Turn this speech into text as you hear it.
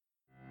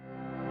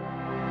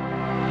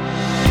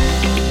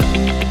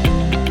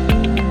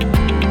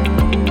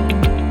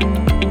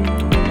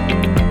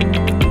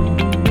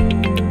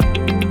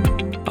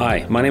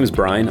my name is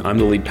Brian. I'm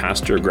the lead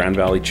pastor of Grand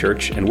Valley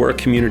Church, and we're a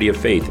community of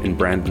faith in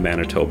Brandon,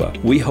 Manitoba.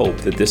 We hope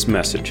that this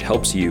message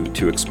helps you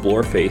to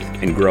explore faith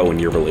and grow in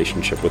your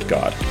relationship with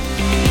God.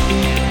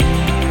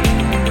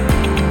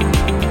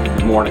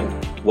 Good morning.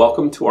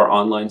 Welcome to our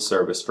online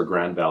service for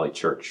Grand Valley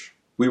Church.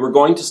 We were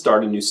going to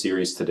start a new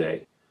series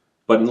today,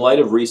 but in light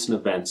of recent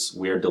events,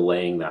 we are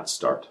delaying that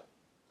start.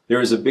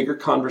 There is a bigger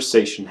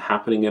conversation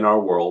happening in our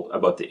world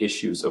about the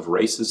issues of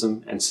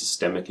racism and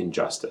systemic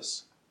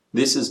injustice.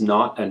 This is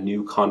not a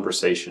new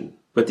conversation,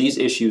 but these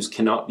issues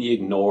cannot be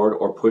ignored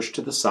or pushed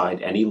to the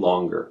side any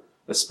longer,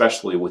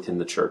 especially within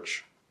the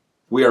church.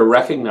 We are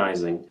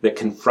recognizing that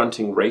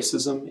confronting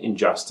racism,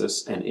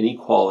 injustice, and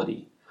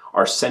inequality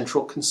are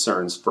central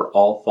concerns for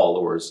all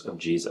followers of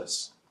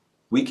Jesus.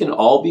 We can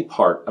all be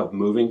part of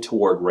moving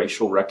toward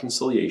racial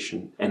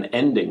reconciliation and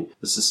ending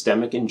the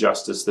systemic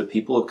injustice that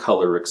people of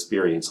color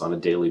experience on a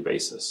daily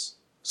basis.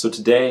 So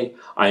today,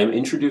 I am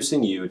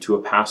introducing you to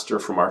a pastor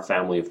from our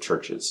family of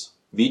churches.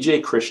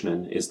 Vijay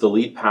Krishnan is the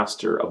lead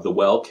pastor of the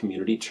Well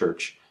Community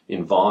Church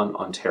in Vaughan,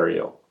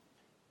 Ontario.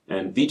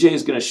 And Vijay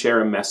is going to share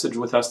a message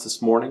with us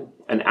this morning.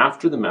 And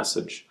after the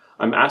message,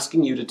 I'm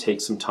asking you to take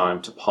some time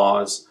to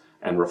pause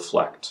and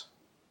reflect.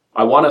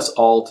 I want us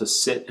all to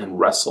sit and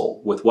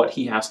wrestle with what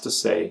he has to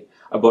say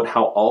about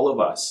how all of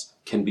us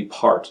can be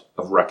part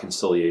of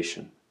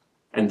reconciliation.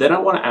 And then I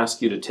want to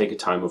ask you to take a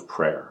time of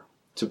prayer,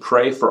 to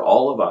pray for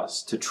all of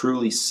us to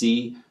truly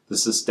see the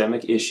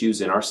systemic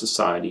issues in our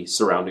society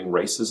surrounding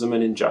racism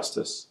and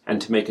injustice,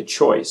 and to make a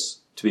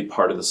choice to be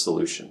part of the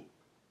solution.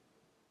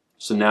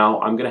 So now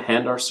I'm going to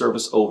hand our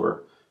service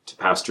over to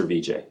Pastor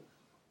Vijay.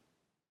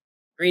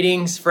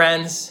 Greetings,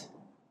 friends,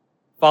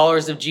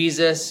 followers of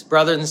Jesus,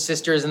 brothers and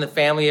sisters in the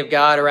family of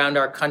God around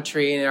our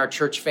country and our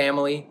church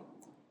family.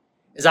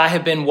 As I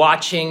have been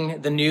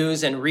watching the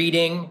news and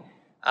reading,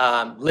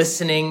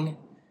 listening,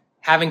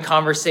 having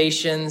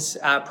conversations,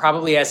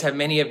 probably as have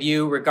many of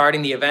you,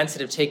 regarding the events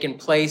that have taken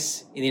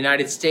place in the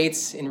United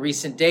States in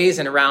recent days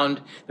and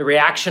around the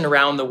reaction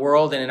around the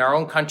world and in our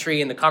own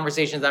country and the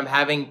conversations I'm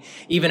having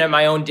even at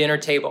my own dinner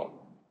table.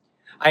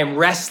 I am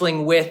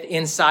wrestling with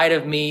inside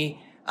of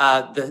me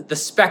the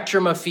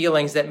spectrum of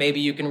feelings that maybe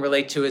you can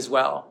relate to as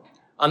well.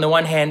 On the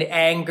one hand,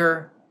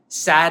 anger,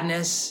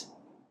 sadness,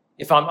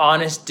 if I'm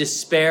honest,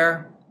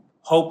 despair,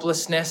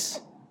 hopelessness,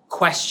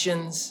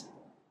 questions,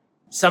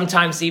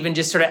 sometimes even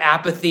just sort of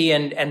apathy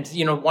and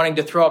wanting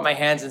to throw up my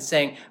hands and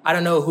saying, I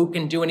don't know who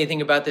can do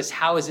anything about this.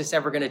 How is this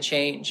ever going to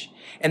change?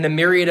 And the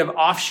myriad of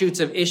offshoots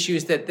of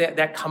issues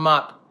that come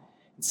up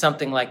in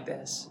something like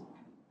this.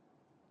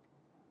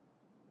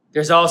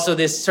 There's also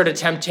this sort of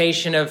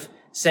temptation of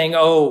saying,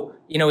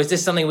 is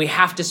this something we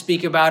have to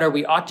speak about or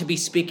we ought to be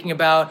speaking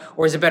about?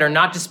 Or is it better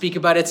not to speak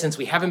about it since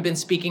we haven't been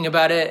speaking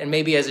about it? And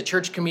maybe as a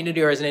church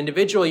community or as an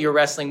individual, you're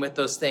wrestling with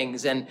those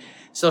things. And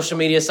social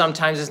media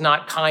sometimes is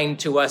not kind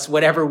to us,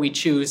 whatever we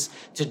choose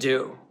to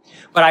do.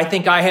 But I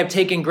think I have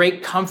taken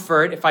great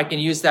comfort, if I can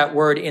use that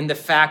word, in the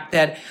fact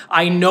that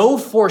I know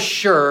for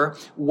sure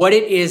what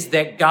it is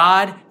that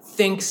God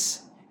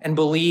thinks and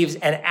believes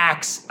and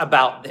acts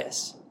about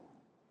this.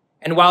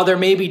 And while there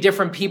may be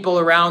different people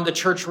around the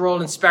church world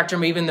and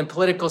spectrum, even the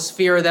political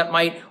sphere, that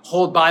might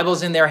hold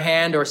Bibles in their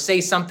hand or say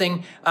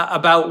something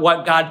about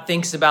what God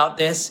thinks about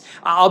this,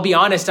 I'll be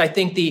honest, I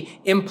think the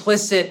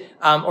implicit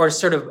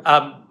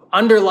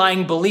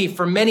underlying belief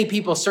for many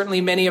people,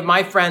 certainly many of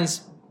my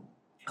friends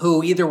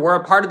who either were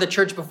a part of the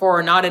church before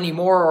or not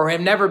anymore or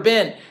have never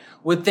been,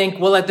 would think,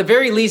 well, at the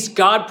very least,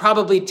 God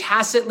probably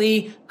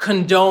tacitly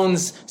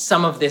condones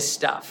some of this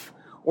stuff,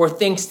 or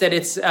thinks that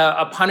it's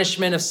a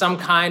punishment of some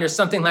kind or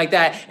something like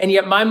that. And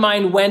yet my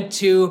mind went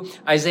to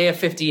Isaiah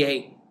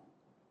 58.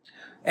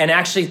 And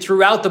actually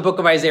throughout the book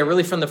of Isaiah,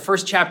 really from the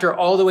first chapter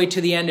all the way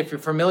to the end, if you're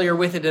familiar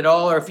with it at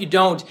all, or if you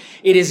don't,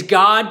 it is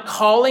God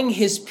calling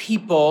his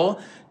people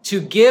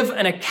to give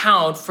an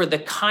account for the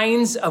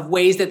kinds of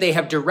ways that they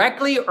have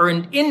directly or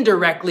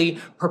indirectly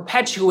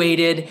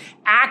perpetuated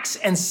acts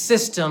and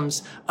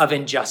systems of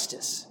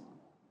injustice.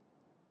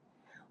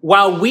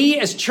 While we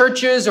as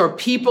churches or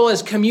people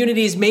as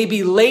communities may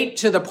be late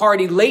to the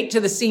party, late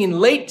to the scene,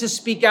 late to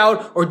speak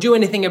out or do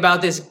anything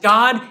about this,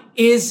 God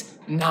is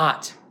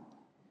not.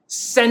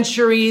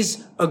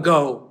 Centuries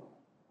ago,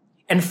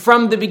 and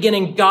from the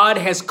beginning, God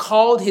has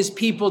called his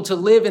people to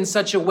live in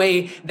such a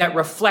way that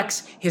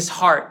reflects his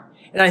heart.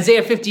 In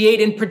Isaiah 58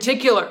 in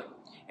particular,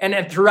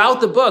 and throughout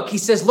the book, he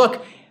says,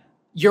 look,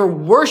 your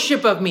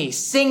worship of me,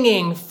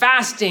 singing,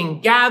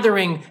 fasting,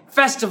 gathering,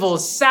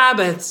 festivals,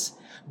 Sabbaths,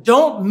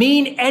 don't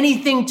mean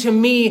anything to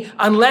me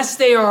unless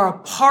they are a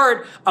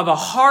part of a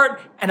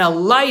heart and a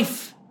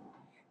life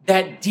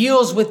that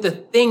deals with the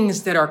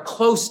things that are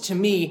close to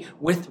me,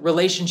 with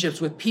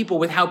relationships with people,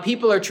 with how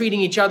people are treating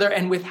each other,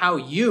 and with how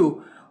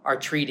you are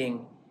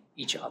treating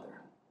each other.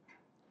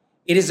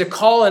 It is a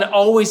call, and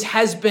always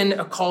has been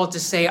a call, to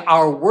say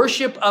our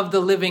worship of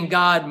the living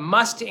God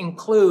must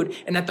include,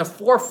 and at the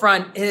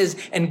forefront is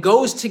and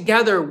goes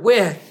together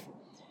with,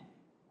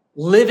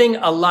 living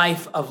a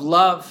life of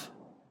love,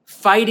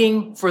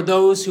 fighting for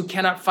those who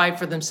cannot fight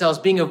for themselves,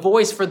 being a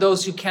voice for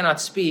those who cannot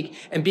speak,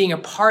 and being a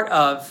part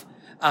of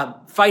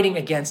fighting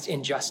against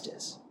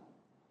injustice.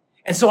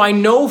 And so I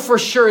know for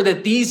sure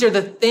that these are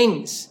the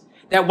things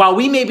that while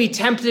we may be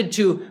tempted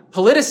to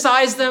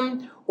politicize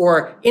them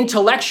or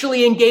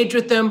intellectually engage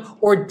with them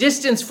or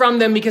distance from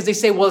them because they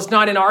say, well, it's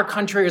not in our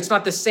country, or it's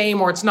not the same,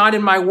 or it's not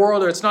in my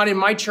world, or it's not in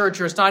my church,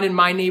 or it's not in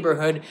my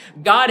neighborhood,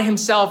 God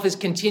himself is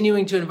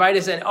continuing to invite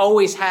us and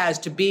always has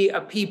to be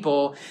a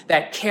people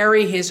that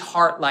carry his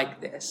heart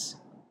like this.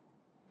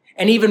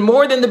 And even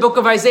more than the book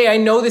of Isaiah, I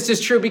know this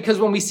is true because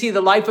when we see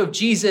the life of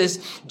Jesus,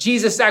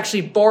 Jesus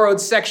actually borrowed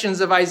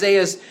sections of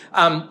Isaiah's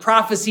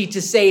prophecy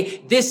to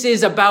say, this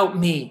is about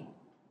me.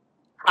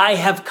 I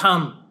have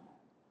come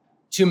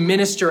to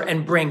minister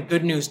and bring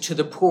good news to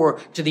the poor,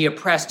 to the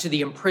oppressed, to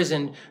the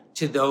imprisoned,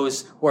 to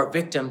those who are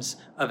victims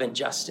of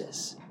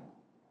injustice.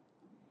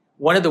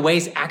 One of the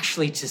ways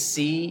actually to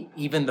see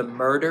even the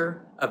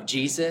murder of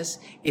Jesus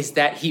is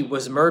that he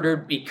was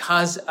murdered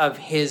because of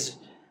his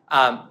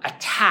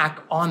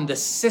attack on the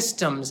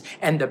systems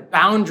and the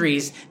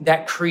boundaries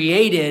that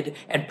created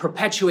and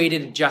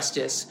perpetuated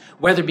injustice,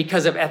 whether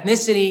because of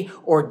ethnicity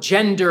or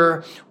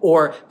gender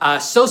or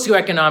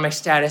socioeconomic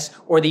status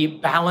or the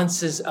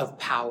balances of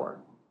power.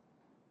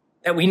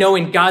 That we know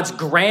in God's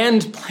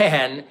grand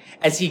plan,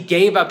 as he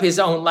gave up his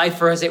own life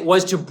for us, it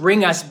was to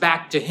bring us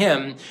back to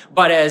him.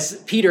 But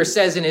as Peter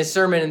says in his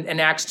sermon in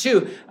Acts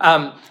 2,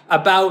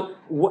 about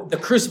the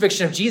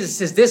crucifixion of Jesus,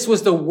 says this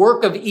was the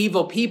work of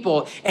evil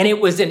people. And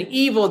it was an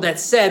evil that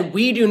said,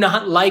 we do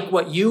not like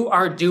what you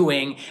are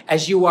doing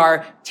as you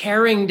are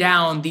tearing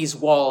down these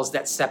walls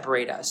that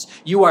separate us.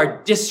 You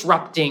are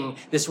disrupting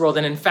this world.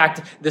 And in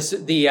fact,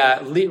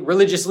 the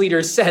religious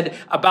leaders said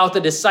about the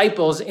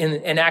disciples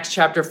in Acts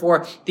chapter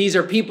 4, these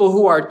are people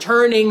who are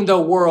turning the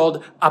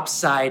world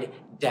upside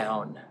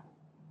down.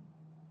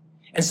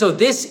 And so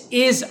this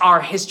is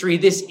our history.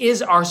 This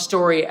is our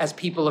story as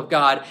people of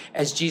God,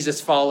 as Jesus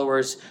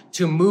followers,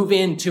 to move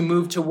in, to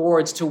move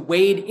towards, to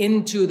wade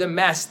into the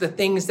mess, the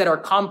things that are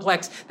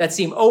complex, that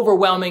seem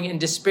overwhelming and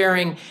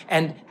despairing,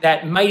 and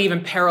that might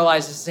even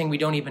paralyze us, saying we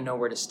don't even know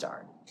where to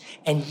start.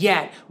 And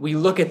yet we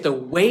look at the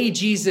way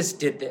Jesus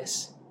did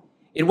this.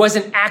 It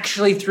wasn't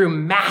actually through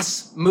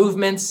mass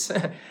movements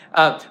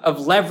of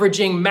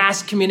leveraging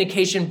mass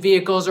communication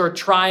vehicles or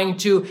trying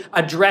to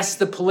address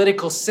the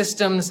political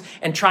systems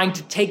and trying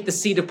to take the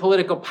seat of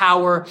political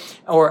power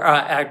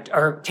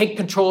or take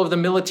control of the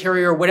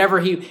military or whatever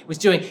he was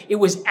doing. It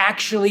was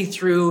actually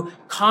through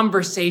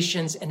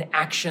conversations and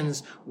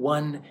actions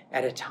one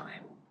at a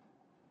time.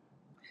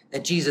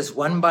 That Jesus,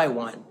 one by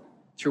one,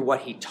 through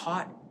what he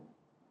taught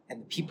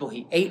and the people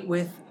he ate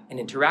with and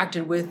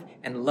interacted with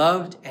and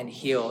loved and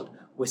healed,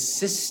 was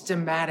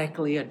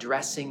systematically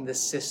addressing the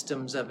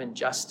systems of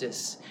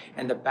injustice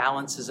and the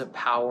balances of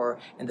power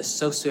and the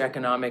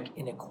socioeconomic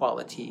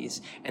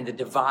inequalities and the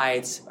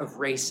divides of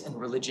race and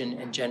religion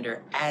and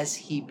gender as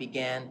he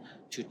began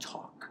to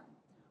talk,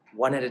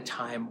 one at a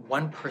time,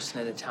 one person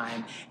at a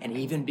time, and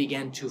even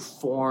began to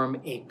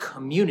form a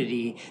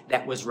community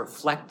that was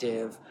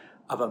reflective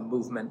of a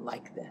movement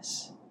like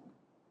this.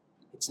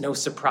 It's no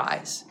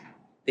surprise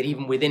that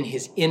even within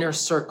his inner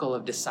circle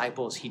of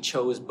disciples, he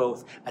chose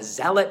both a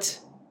zealot,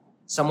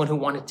 someone who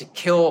wanted to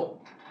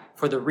kill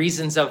for the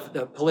reasons of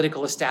the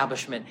political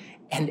establishment,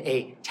 and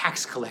a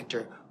tax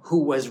collector who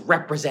was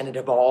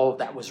representative of all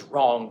that was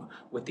wrong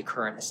with the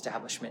current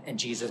establishment. And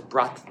Jesus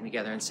brought them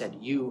together and said,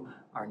 you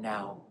are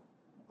now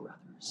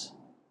brothers.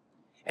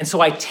 And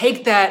so I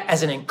take that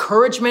as an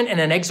encouragement and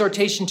an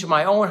exhortation to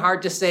my own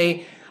heart to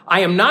say,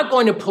 I am not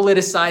going to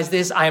politicize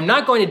this. I am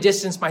not going to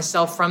distance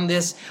myself from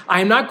this. I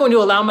am not going to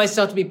allow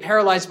myself to be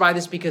paralyzed by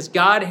this, because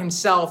God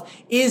himself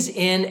is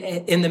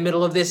in the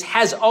middle of this,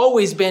 has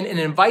always been, and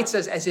invites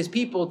us as his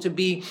people to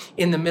be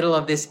in the middle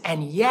of this.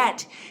 And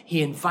yet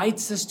he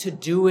invites us to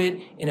do it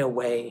in a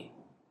way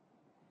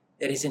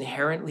that is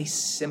inherently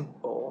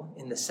simple,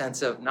 in the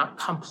sense of not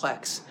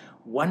complex,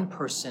 one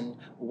person,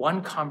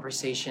 one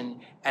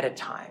conversation at a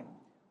time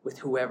with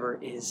whoever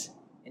is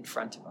in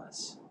front of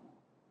us.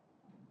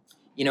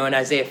 You know, in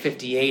Isaiah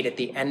 58, at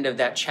the end of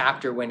that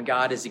chapter, when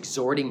God is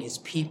exhorting his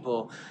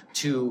people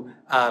to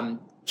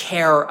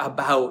care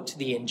about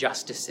the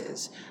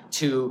injustices,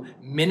 to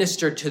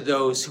minister to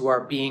those who are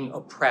being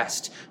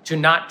oppressed, to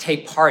not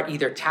take part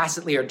either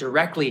tacitly or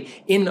directly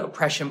in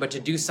oppression, but to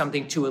do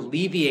something to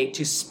alleviate,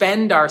 to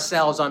spend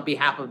ourselves on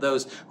behalf of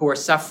those who are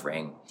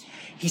suffering.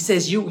 He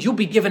says, you'll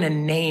be given a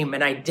name,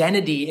 an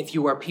identity, if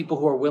you are people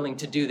who are willing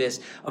to do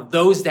this, of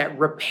those that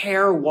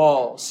repair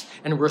walls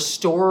and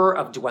restorer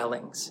of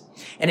dwellings.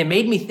 And it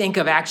made me think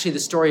of actually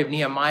the story of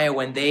Nehemiah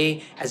when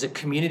they, as a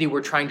community,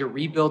 were trying to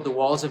rebuild the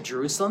walls of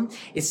Jerusalem.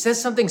 It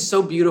says something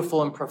so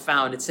beautiful and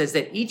profound. It says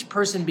that each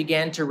person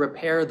began to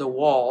repair the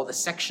wall, the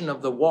section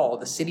of the wall,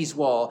 the city's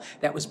wall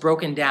that was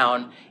broken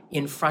down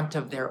in front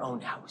of their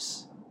own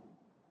house.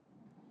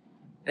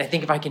 And I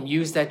think if I can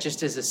use that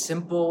just as a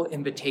simple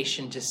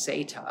invitation to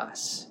say to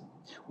us,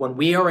 when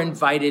we are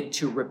invited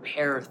to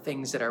repair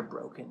things that are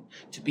broken,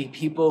 to be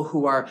people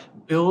who are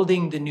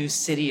building the new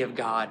city of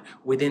God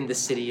within the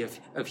city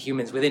of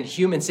humans, within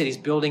human cities,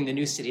 building the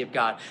new city of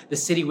God, the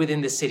city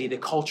within the city, the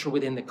culture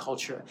within the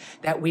culture,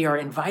 that we are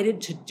invited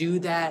to do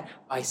that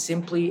by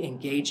simply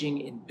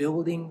engaging in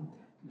building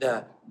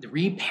the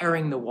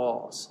repairing the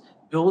walls,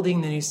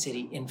 building the new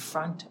city in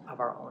front of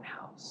our own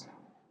house,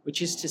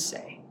 which is to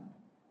say,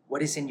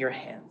 what is in your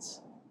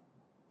hands?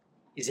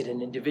 Is it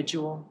an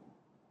individual?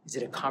 Is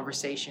it a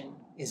conversation?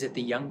 Is it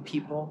the young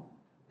people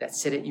that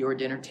sit at your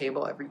dinner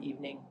table every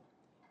evening?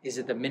 Is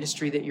it the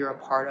ministry that you're a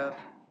part of?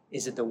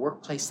 Is it the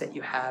workplace that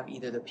you have,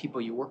 either the people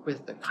you work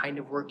with, the kind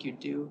of work you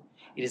do?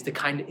 Is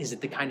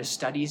it the kind of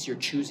studies you're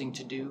choosing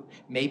to do?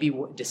 Maybe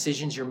what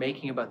decisions you're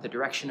making about the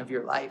direction of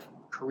your life,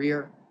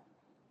 career,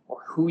 or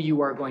who you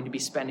are going to be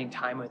spending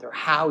time with, or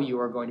how you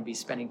are going to be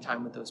spending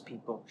time with those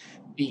people.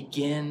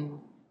 Begin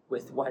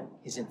with what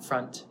is in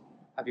front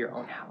of your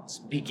own house.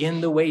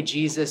 Begin the way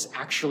Jesus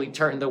actually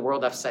turned the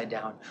world upside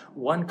down,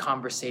 one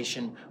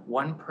conversation,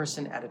 one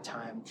person at a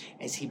time,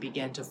 as he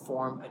began to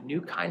form a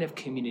new kind of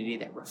community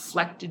that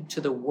reflected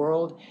to the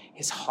world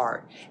his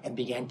heart and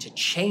began to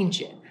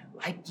change it.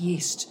 Like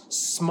yeast,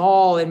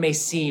 small it may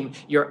seem,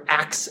 your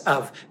acts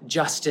of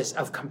justice,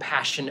 of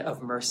compassion,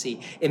 of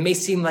mercy. It may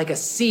seem like a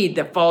seed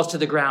that falls to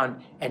the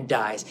ground and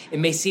dies. It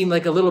may seem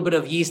like a little bit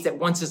of yeast that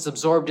once it's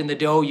absorbed in the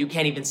dough, you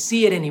can't even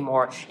see it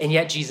anymore. And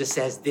yet Jesus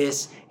says,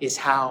 this is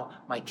how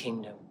my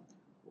kingdom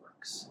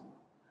works.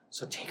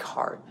 So take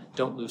heart.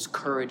 Don't lose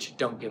courage.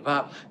 Don't give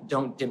up.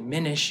 Don't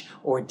diminish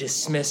or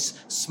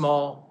dismiss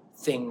small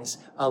things.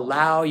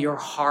 Allow your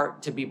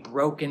heart to be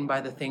broken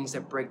by the things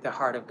that break the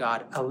heart of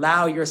God.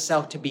 Allow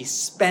yourself to be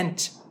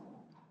spent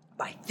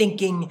by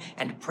thinking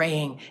and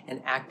praying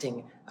and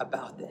acting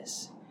about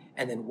this.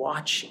 And then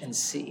watch and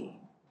see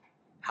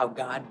how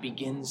God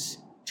begins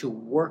to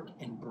work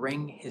and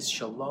bring his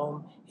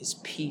shalom, his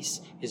peace,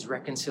 his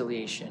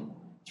reconciliation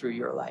through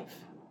your life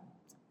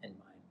and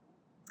mine.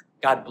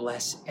 God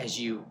bless as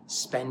you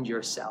spend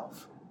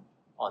yourself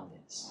on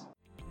this.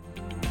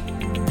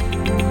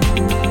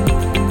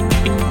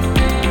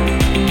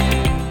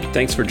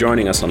 Thanks for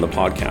joining us on the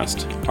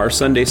podcast. Our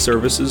Sunday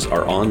services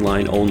are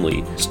online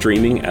only,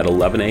 streaming at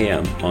 11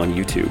 a.m. on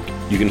YouTube.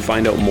 You can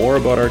find out more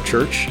about our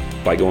church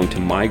by going to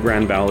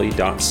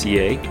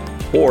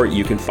mygrandvalley.ca, or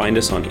you can find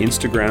us on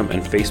Instagram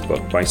and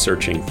Facebook by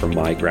searching for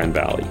My Grand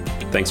Valley.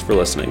 Thanks for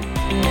listening.